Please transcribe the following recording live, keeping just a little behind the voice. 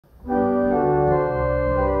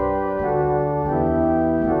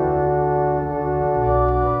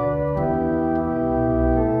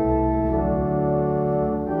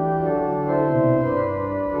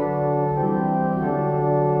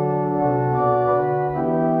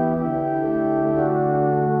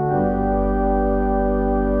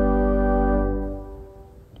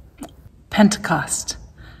Pentecost.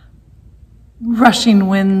 Rushing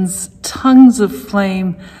winds, tongues of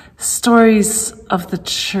flame, stories of the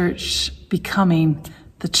church becoming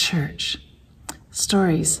the church.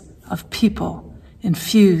 Stories of people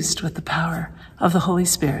infused with the power of the Holy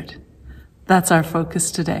Spirit. That's our focus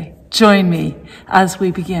today. Join me as we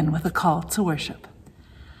begin with a call to worship.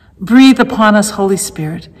 Breathe upon us, Holy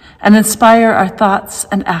Spirit, and inspire our thoughts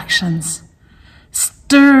and actions.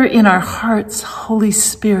 Stir in our hearts, Holy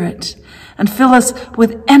Spirit, and fill us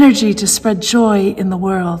with energy to spread joy in the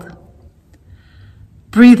world.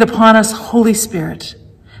 Breathe upon us, Holy Spirit,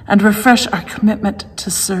 and refresh our commitment to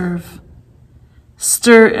serve.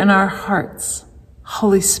 Stir in our hearts,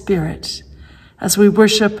 Holy Spirit, as we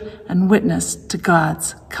worship and witness to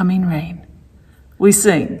God's coming reign. We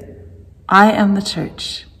sing, I am the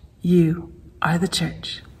church, you are the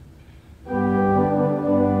church.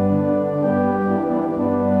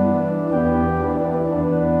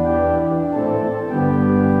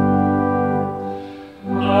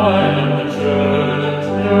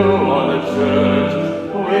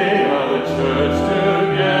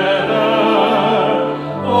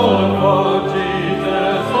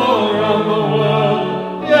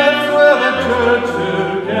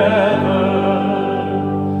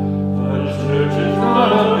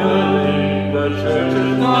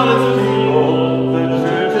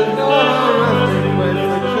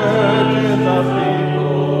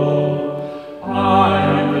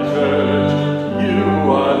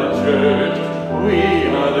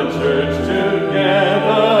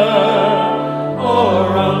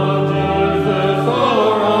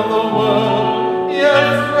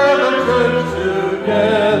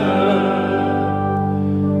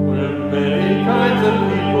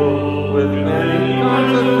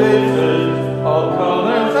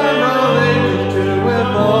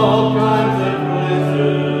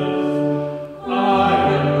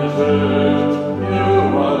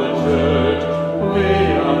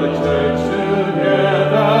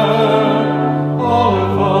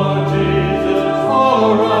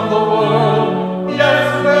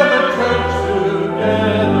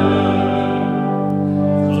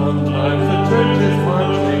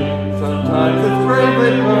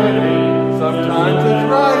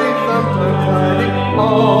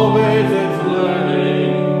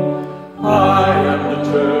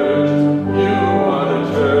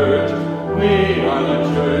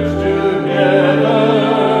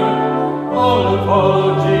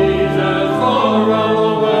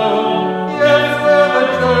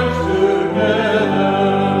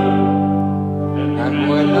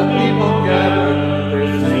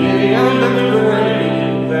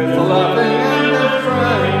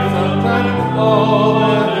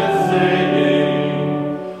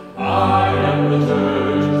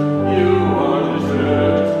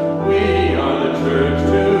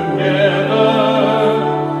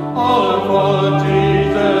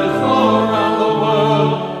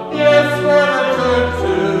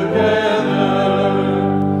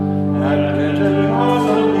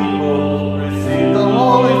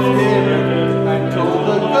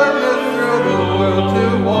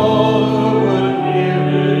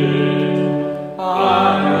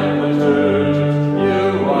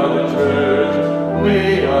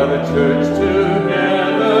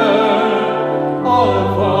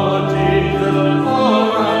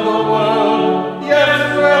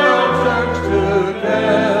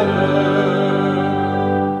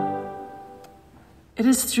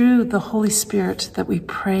 The Holy Spirit that we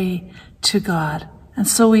pray to God. And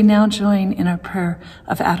so we now join in our prayer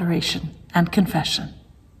of adoration and confession.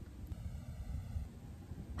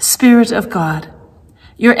 Spirit of God,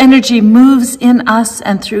 your energy moves in us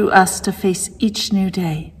and through us to face each new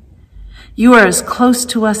day. You are as close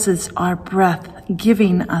to us as our breath,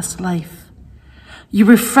 giving us life. You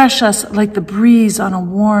refresh us like the breeze on a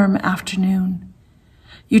warm afternoon.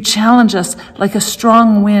 You challenge us like a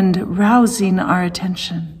strong wind, rousing our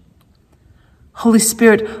attention. Holy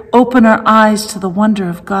Spirit, open our eyes to the wonder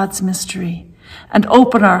of God's mystery and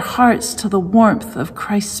open our hearts to the warmth of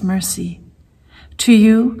Christ's mercy. To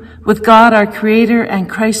you, with God our Creator and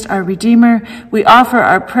Christ our Redeemer, we offer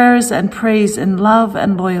our prayers and praise in love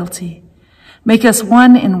and loyalty. Make us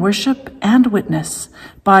one in worship and witness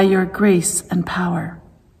by your grace and power.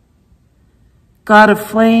 God of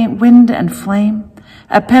flame, wind and flame,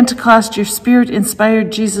 at Pentecost your Spirit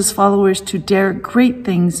inspired Jesus' followers to dare great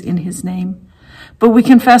things in his name. But we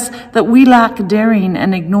confess that we lack daring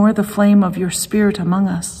and ignore the flame of your Spirit among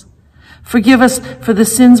us. Forgive us for the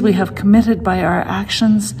sins we have committed by our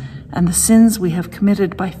actions and the sins we have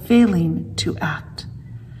committed by failing to act.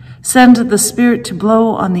 Send the Spirit to blow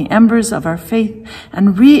on the embers of our faith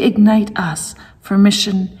and reignite us for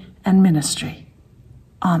mission and ministry.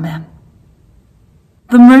 Amen.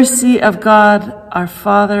 The mercy of God, our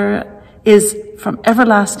Father, is from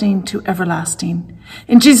everlasting to everlasting.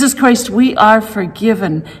 In Jesus Christ, we are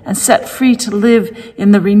forgiven and set free to live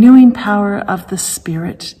in the renewing power of the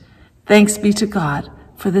Spirit. Thanks be to God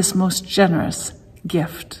for this most generous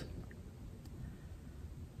gift.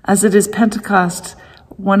 As it is Pentecost,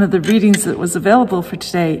 one of the readings that was available for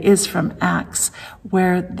today is from Acts,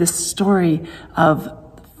 where this story of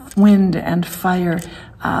wind and fire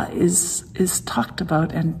is talked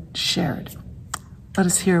about and shared. Let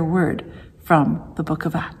us hear a word from the book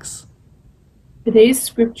of Acts. Today's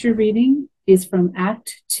scripture reading is from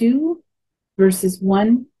Act 2, verses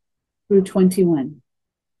 1 through 21.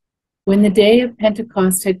 When the day of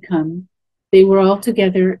Pentecost had come, they were all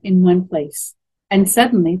together in one place. And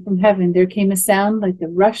suddenly from heaven there came a sound like the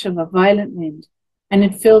rush of a violent wind, and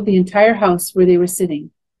it filled the entire house where they were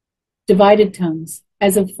sitting. Divided tongues,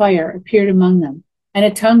 as of fire, appeared among them, and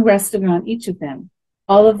a tongue rested on each of them.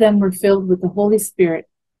 All of them were filled with the Holy Spirit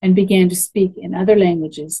and began to speak in other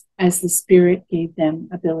languages as the Spirit gave them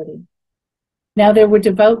ability. Now there were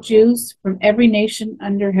devout Jews from every nation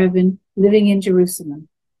under heaven living in Jerusalem.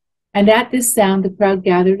 And at this sound the crowd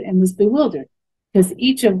gathered and was bewildered, because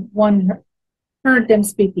each of one heard them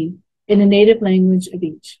speaking in the native language of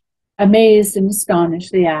each. Amazed and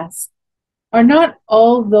astonished, they asked, "Are not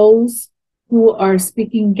all those who are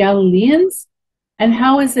speaking Galileans? And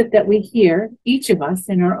how is it that we hear, each of us,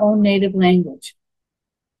 in our own native language?"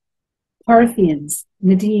 Parthians,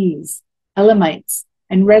 Medes, Elamites,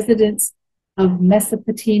 and residents of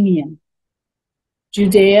Mesopotamia,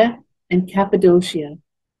 Judea and Cappadocia,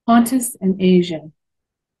 Pontus and Asia,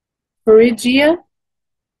 Phrygia,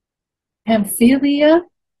 Pamphylia,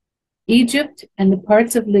 Egypt, and the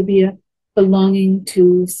parts of Libya belonging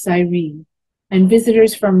to Cyrene, and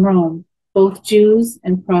visitors from Rome, both Jews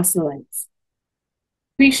and proselytes.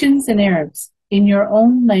 Cretans and Arabs, in our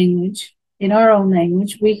own language,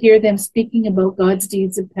 we hear them speaking about God's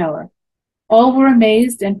deeds of power. All were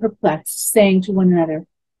amazed and perplexed, saying to one another,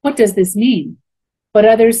 "What does this mean?" But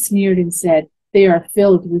others sneered and said, "They are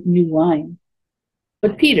filled with new wine."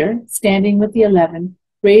 But Peter, standing with the 11,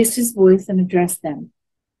 raised his voice and addressed them.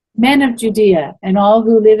 "Men of Judea and all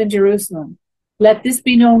who live in Jerusalem, let this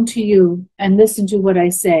be known to you, and listen to what I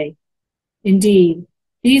say. Indeed,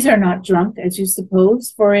 these are not drunk, as you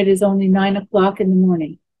suppose, for it is only 9 o'clock in the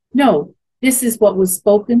morning. No, this is what was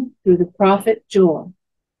spoken through the prophet Joel.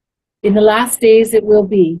 In the last days it will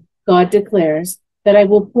be, God declares, that I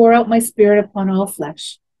will pour out my Spirit upon all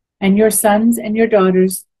flesh, and your sons and your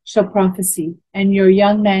daughters shall prophesy, and your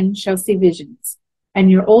young men shall see visions, and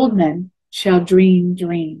your old men shall dream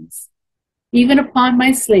dreams. Even upon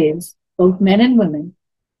my slaves, both men and women,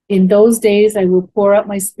 in those days I will pour out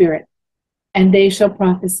my Spirit, and they shall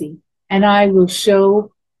prophesy, and I will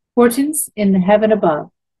show portents in the heaven above,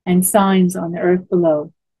 and signs on the earth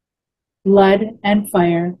below, blood and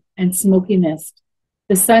fire and smoky mist.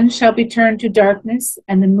 The sun shall be turned to darkness,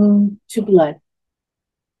 and the moon to blood,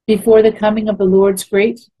 before the coming of the Lord's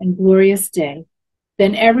great and glorious day.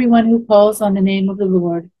 Then everyone who calls on the name of the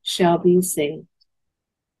Lord shall be saved."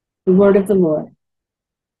 The word of the Lord.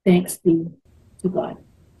 Thanks be to God.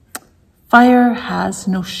 Fire has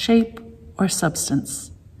no shape or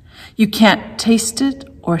substance. You can't taste it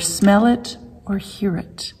or smell it or hear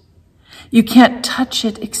it. You can't touch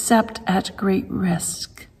it except at great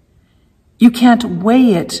risk. You can't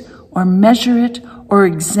weigh it or measure it or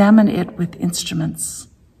examine it with instruments.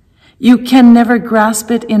 You can never grasp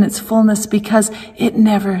it in its fullness because it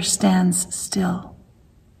never stands still.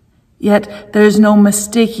 Yet there is no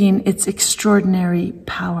mistaking its extraordinary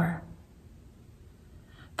power.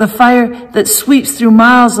 The fire that sweeps through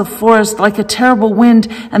miles of forest like a terrible wind,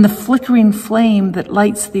 and the flickering flame that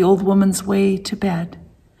lights the old woman's way to bed.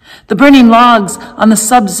 The burning logs on the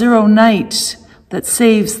sub-zero night that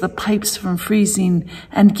saves the pipes from freezing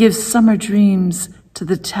and gives summer dreams to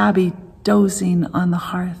the tabby dozing on the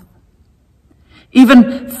hearth.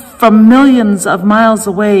 Even from millions of miles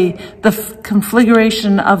away, the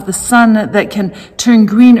conflagration of the sun that can turn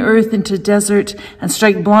green earth into desert and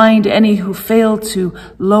strike blind any who fail to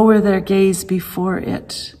lower their gaze before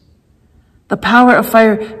it. The power of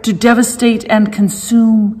fire to devastate and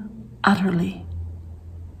consume utterly.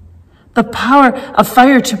 The power of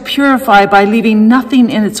fire to purify by leaving nothing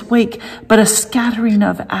in its wake but a scattering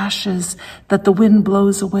of ashes that the wind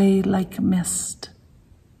blows away like mist.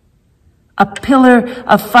 A pillar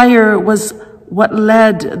of fire was what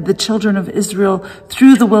led the children of Israel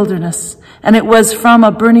through the wilderness, and it was from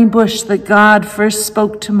a burning bush that God first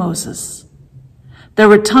spoke to Moses. There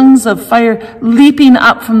were tongues of fire leaping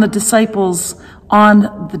up from the disciples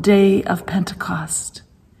on the day of Pentecost.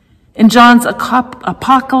 In John's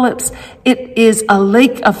apocalypse, it is a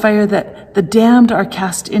lake of fire that the damned are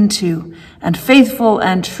cast into, and faithful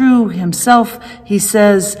and true himself, he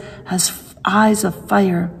says, has eyes of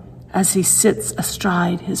fire as he sits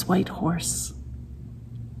astride his white horse.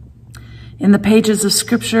 In the pages of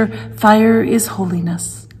Scripture, fire is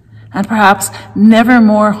holiness, and perhaps never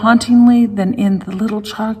more hauntingly than in the little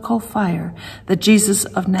charcoal fire that Jesus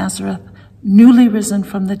of Nazareth, newly risen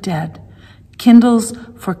from the dead, kindles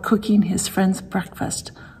for cooking his friend's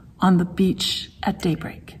breakfast on the beach at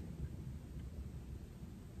daybreak.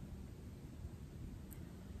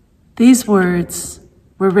 These words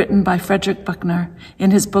were written by Frederick Buechner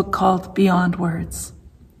in his book called Beyond Words.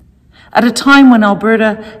 At a time when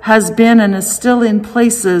Alberta has been and is still in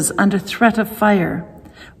places under threat of fire,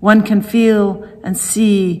 one can feel and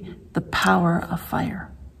see the power of fire.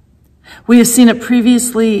 We have seen it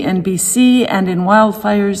previously in BC and in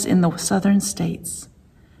wildfires in the southern states.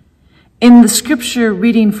 In the scripture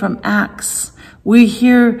reading from Acts, we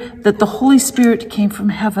hear that the Holy Spirit came from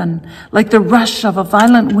heaven like the rush of a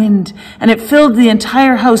violent wind, and it filled the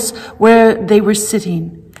entire house where they were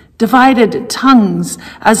sitting. Divided tongues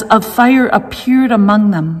as of fire appeared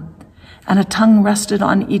among them, and a tongue rested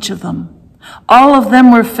on each of them. All of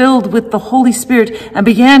them were filled with the Holy Spirit and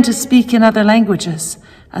began to speak in other languages,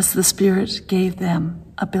 as the Spirit gave them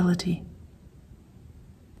ability.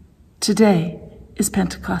 Today is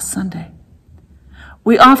Pentecost Sunday.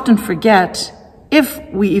 We often forget, if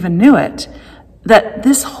we even knew it, that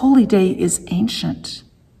this holy day is ancient.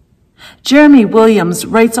 Jeremy Williams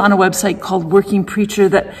writes on a website called Working Preacher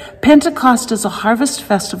that Pentecost is a harvest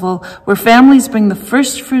festival where families bring the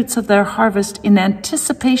first fruits of their harvest in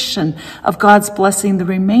anticipation of God's blessing the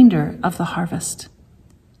remainder of the harvest.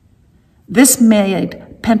 This made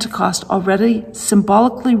Pentecost already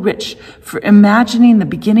symbolically rich for imagining the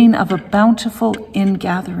beginning of a bountiful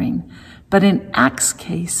ingathering. But in Acts'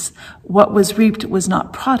 case, what was reaped was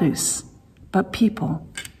not produce, but people.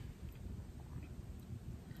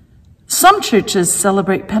 Some churches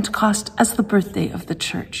celebrate Pentecost as the birthday of the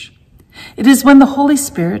church. It is when the Holy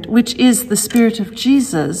Spirit, which is the Spirit of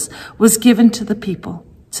Jesus, was given to the people,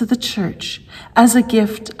 to the church, as a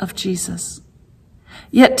gift of Jesus.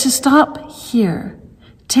 Yet to stop here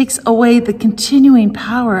takes away the continuing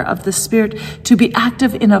power of the Spirit to be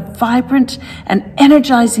active in a vibrant and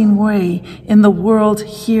energizing way in the world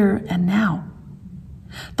here and now.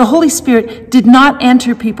 The Holy Spirit did not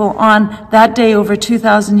enter people on that day over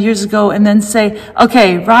 2,000 years ago and then say,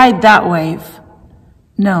 okay, ride that wave.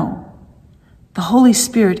 No, the Holy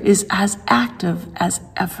Spirit is as active as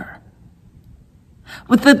ever.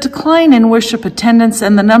 With the decline in worship attendance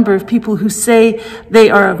and the number of people who say they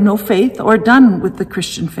are of no faith or done with the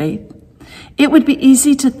Christian faith, it would be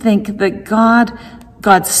easy to think that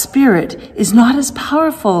God's Spirit is not as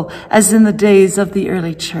powerful as in the days of the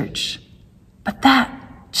early church. But that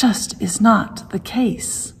just is not the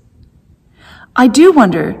case. I do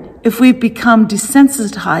wonder if we've become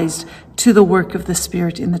desensitized to the work of the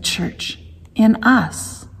Spirit in the church, in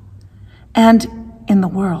us, and in the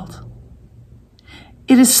world.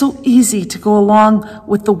 It is so easy to go along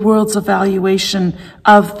with the world's evaluation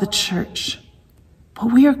of the church,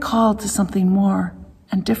 but we are called to something more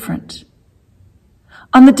and different.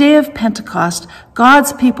 On the day of Pentecost,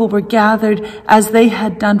 God's people were gathered as they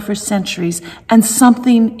had done for centuries, and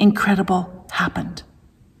something incredible happened.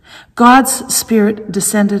 God's Spirit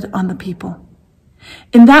descended on the people.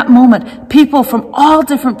 In that moment, people from all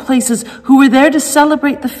different places who were there to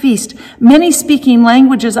celebrate the feast, many speaking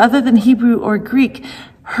languages other than Hebrew or Greek,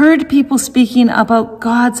 heard people speaking about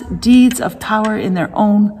God's deeds of power in their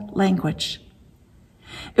own language.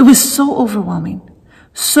 It was so overwhelming,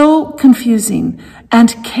 so confusing,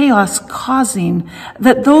 and chaos-causing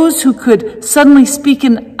that those who could suddenly speak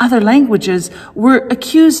in other languages were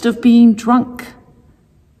accused of being drunk.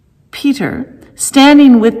 Peter,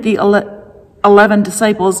 standing with the 11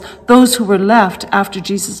 disciples, those who were left after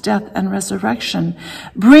Jesus' death and resurrection,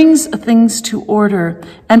 brings things to order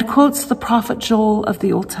and quotes the prophet Joel of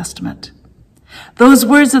the Old Testament. Those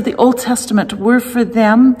words of the Old Testament were for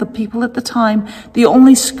them, the people at the time, the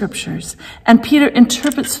only scriptures, and Peter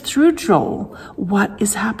interprets through Joel what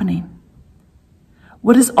is happening.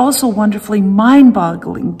 What is also wonderfully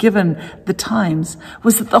mind-boggling, given the times,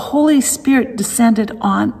 was that the Holy Spirit descended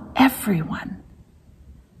on everyone.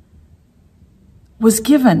 Was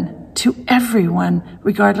given to everyone,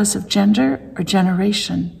 regardless of gender or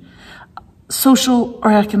generation, social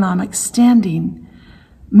or economic standing,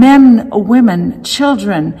 men, women,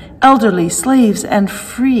 children, elderly, slaves, and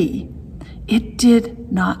free. It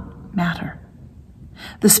did not matter.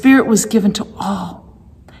 The Spirit was given to all.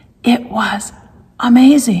 It was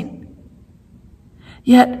amazing.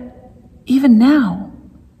 Yet, even now,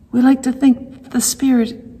 we like to think the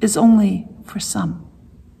Spirit is only for some.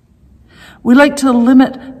 We like to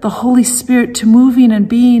limit the Holy Spirit to moving and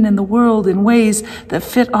being in the world in ways that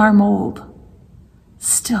fit our mold.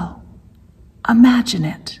 Still, imagine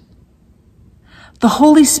it. The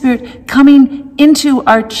Holy Spirit coming into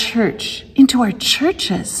our church, into our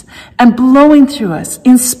churches, and blowing through us,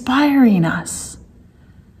 inspiring us.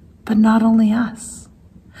 But not only us.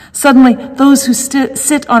 Suddenly, those who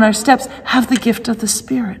sit on our steps have the gift of the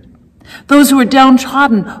Spirit. Those who are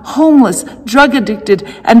downtrodden, homeless, drug addicted,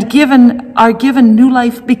 and are given new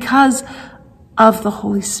life because of the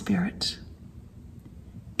Holy Spirit.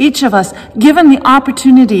 Each of us given the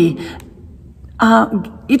opportunity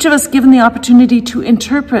to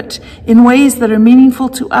interpret in ways that are meaningful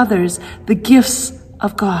to others the gifts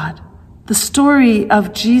of God, the story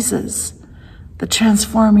of Jesus, the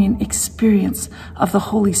transforming experience of the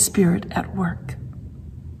Holy Spirit at work.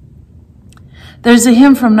 There's a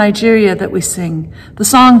hymn from Nigeria that we sing. The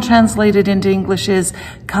song translated into English is,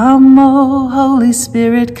 "Come, O Holy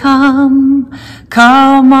Spirit, come.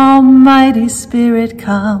 Come, Almighty Spirit,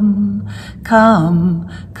 come. Come,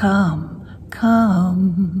 come,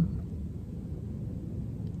 come."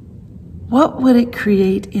 What would it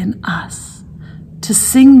create in us to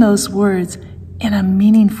sing those words in a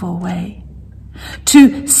meaningful way?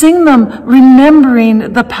 To sing them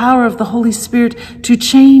remembering the power of the Holy Spirit to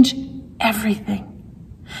change everything,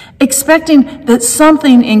 expecting that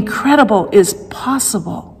something incredible is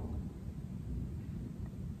possible.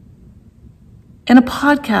 In a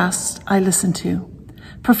podcast I listened to,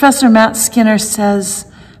 Professor Matt Skinner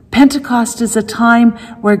says, Pentecost is a time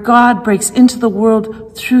where God breaks into the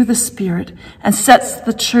world through the Spirit and sets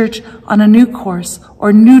the church on a new course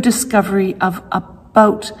or new discovery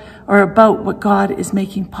about what God is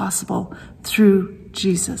making possible through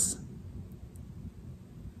Jesus.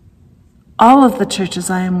 All of the churches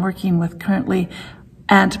I am working with currently,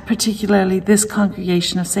 and particularly this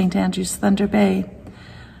congregation of St. Andrew's Thunder Bay,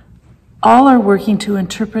 all are working to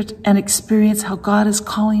interpret and experience how God is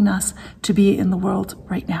calling us to be in the world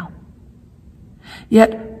right now.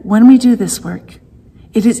 Yet, when we do this work,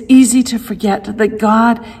 it is easy to forget that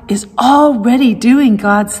God is already doing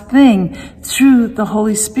God's thing through the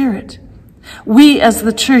Holy Spirit. We as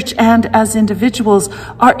the church and as individuals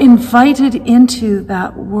are invited into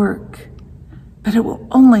that work. But it will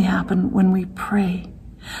only happen when we pray,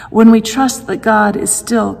 when we trust that God is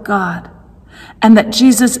still God, and that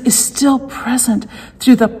Jesus is still present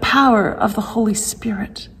through the power of the Holy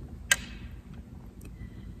Spirit.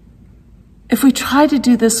 If we try to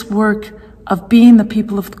do this work of being the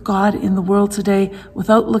people of God in the world today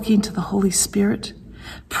without looking to the Holy Spirit,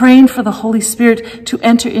 praying for the Holy Spirit to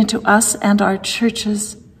enter into us and our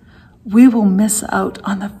churches, we will miss out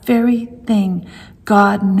on the very thing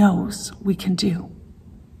God knows we can do.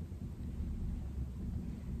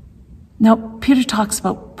 Now, Peter talks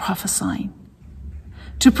about prophesying.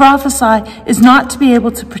 To prophesy is not to be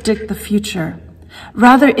able to predict the future.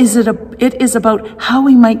 Rather, it is about how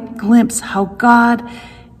we might glimpse how God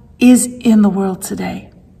is in the world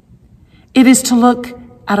today. It is to look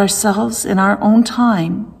at ourselves in our own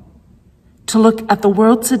time, to look at the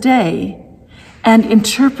world today, and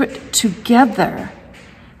interpret together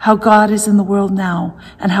how God is in the world now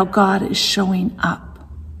and how God is showing up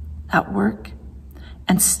at work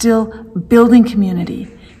and still building community,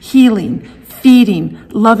 healing, feeding,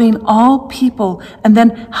 loving all people, and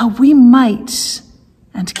then how we might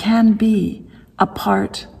and can be a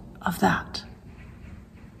part of that.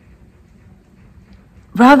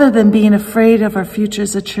 Rather than being afraid of our future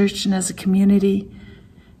as a church and as a community,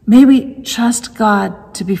 may we trust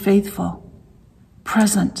God to be faithful,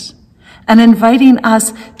 present, and inviting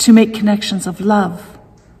us to make connections of love,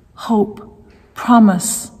 hope,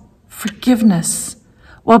 promise, forgiveness,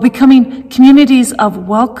 while becoming communities of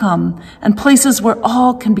welcome and places where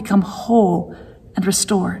all can become whole and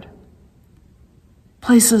restored.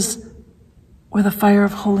 Places where the fire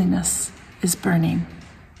of holiness is burning.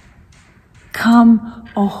 Come,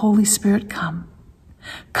 O Holy Spirit, come.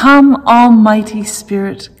 Come, Almighty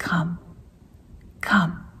Spirit, come.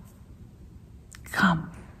 Come. Come.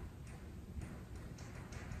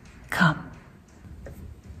 Come.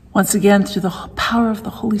 Once again, through the power of the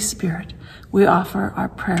Holy Spirit, we offer our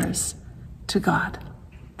prayers to God,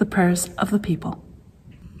 the prayers of the people.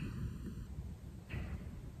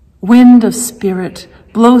 Wind of Spirit,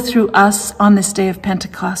 blow through us on this day of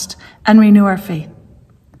Pentecost and renew our faith.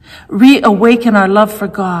 Reawaken our love for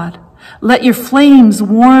God, Let your flames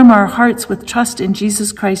warm our hearts with trust in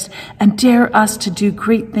Jesus Christ and dare us to do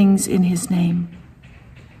great things in his name.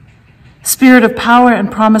 Spirit of power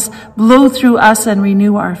and promise, blow through us and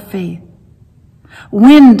renew our faith.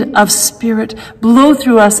 Wind of Spirit, blow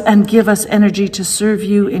through us and give us energy to serve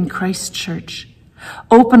you in Christ's church.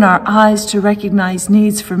 Open our eyes to recognize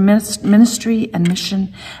needs for ministry and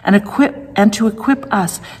mission, and to equip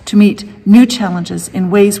us to meet new challenges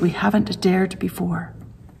in ways we haven't dared before.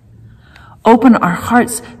 Open our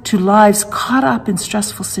hearts to lives caught up in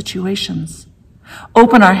stressful situations.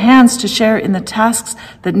 Open our hands to share in the tasks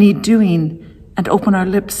that need doing, and open our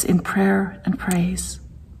lips in prayer and praise.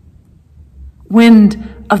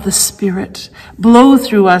 Wind of the Spirit, blow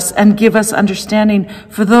through us and give us understanding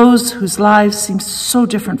for those whose lives seem so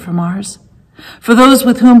different from ours, for those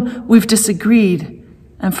with whom we've disagreed,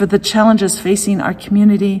 and for the challenges facing our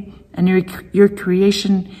community and your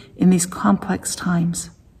creation in these complex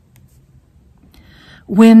times.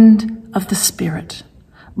 Wind of the Spirit,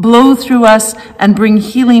 blow through us and bring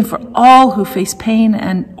healing for all who face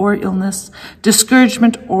pain or illness,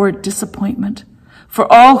 discouragement or disappointment,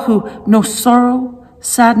 for all who know sorrow,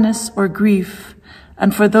 sadness, or grief,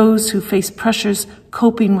 and for those who face pressures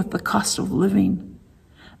coping with the cost of living.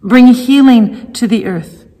 Bring healing to the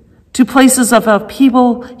earth, to places of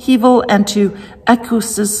upheaval and to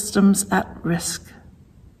ecosystems at risk.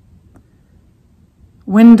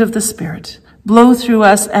 Wind of the Spirit, blow through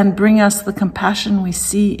us and bring us the compassion we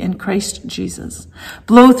see in Christ Jesus.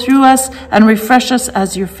 Blow through us and refresh us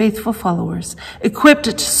as your faithful followers, equipped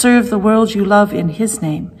to serve the world you love in his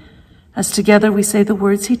name, as together we say the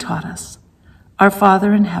words he taught us. Our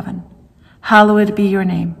Father in heaven, hallowed be your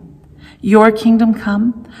name. Your kingdom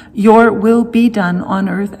come, your will be done on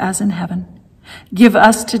earth as in heaven. Give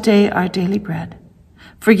us today our daily bread.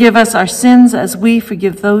 Forgive us our sins as we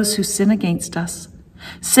forgive those who sin against us.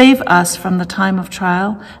 Save us from the time of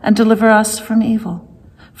trial and deliver us from evil.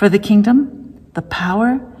 For the kingdom, the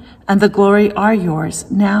power, and the glory are yours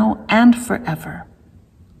now and forever.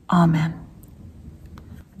 Amen.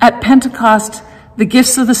 At Pentecost, the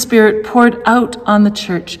gifts of the Spirit poured out on the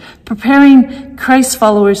church, preparing Christ's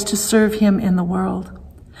followers to serve him in the world.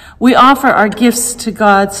 We offer our gifts to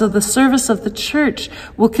God so the service of the church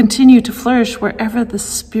will continue to flourish wherever the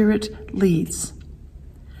Spirit leads.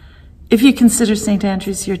 If you consider St.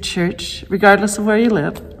 Andrew's your church, regardless of where you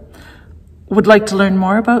live, would like to learn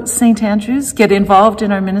more about St. Andrew's, get involved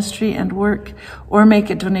in our ministry and work, or make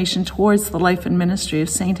a donation towards the life and ministry of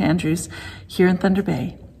St. Andrew's here in Thunder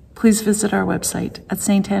Bay, please visit our website at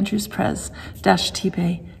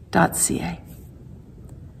standrewspres-tbay.ca.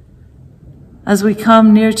 As we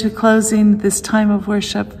come near to closing this time of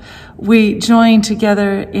worship, we join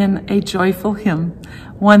together in a joyful hymn,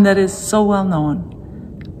 one that is so well known,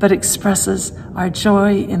 but expresses our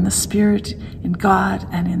joy in the Spirit, in God,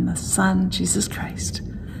 and in the Son, Jesus Christ.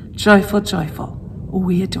 Joyful, joyful,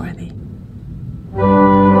 we adore thee.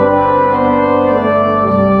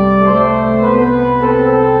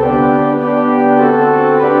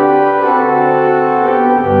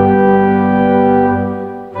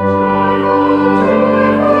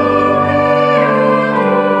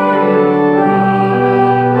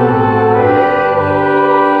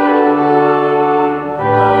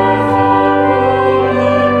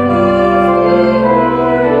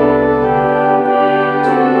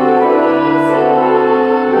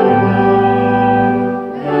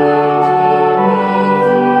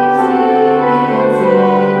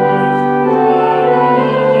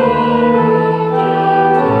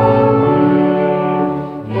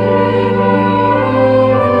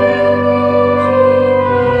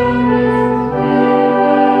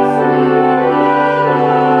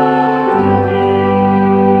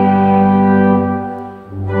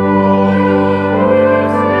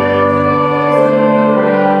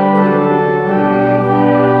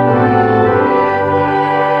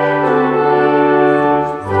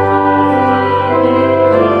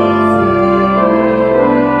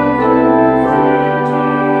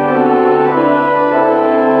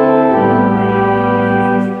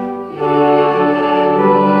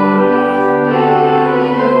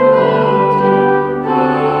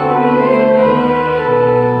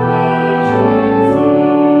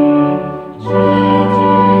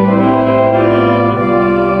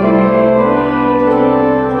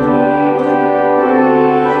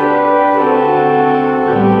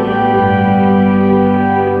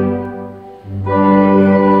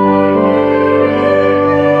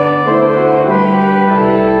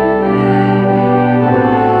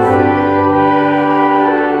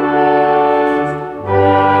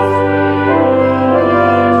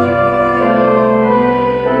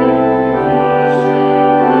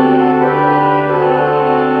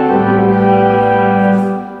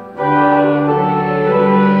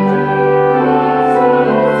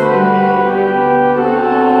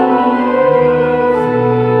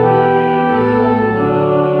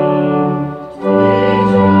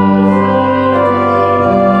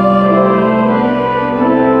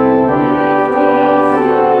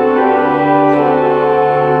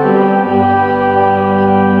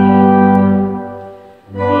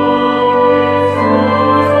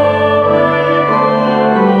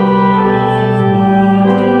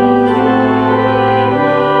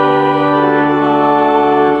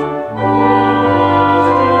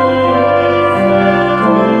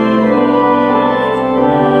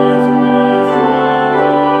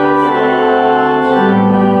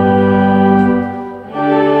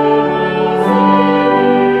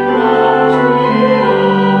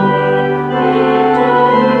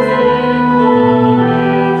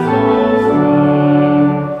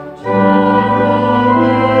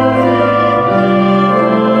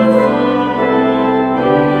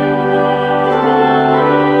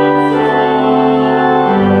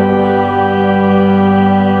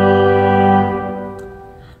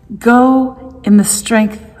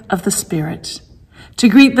 strength of the Spirit, to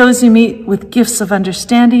greet those you meet with gifts of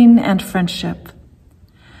understanding and friendship.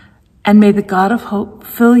 And may the God of hope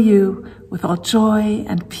fill you with all joy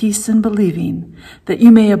and peace in believing, that you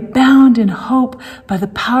may abound in hope by the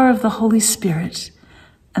power of the Holy Spirit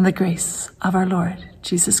and the grace of our Lord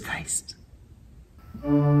Jesus Christ.